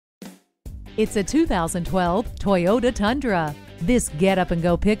It's a 2012 Toyota Tundra. This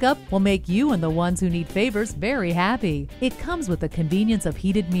get-up-and-go pickup will make you and the ones who need favors very happy. It comes with the convenience of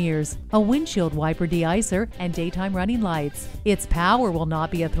heated mirrors, a windshield wiper de-icer, and daytime running lights. Its power will not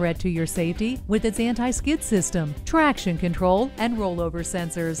be a threat to your safety with its anti-skid system, traction control, and rollover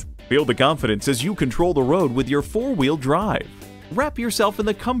sensors. Feel the confidence as you control the road with your four-wheel drive. Wrap yourself in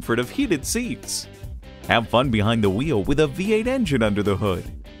the comfort of heated seats. Have fun behind the wheel with a V8 engine under the hood.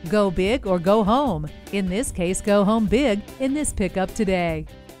 Go big or go home. In this case, go home big in this pickup today.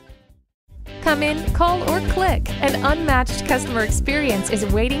 Come in, call, or click. An unmatched customer experience is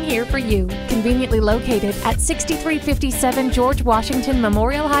waiting here for you. Conveniently located at 6357 George Washington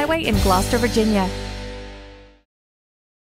Memorial Highway in Gloucester, Virginia.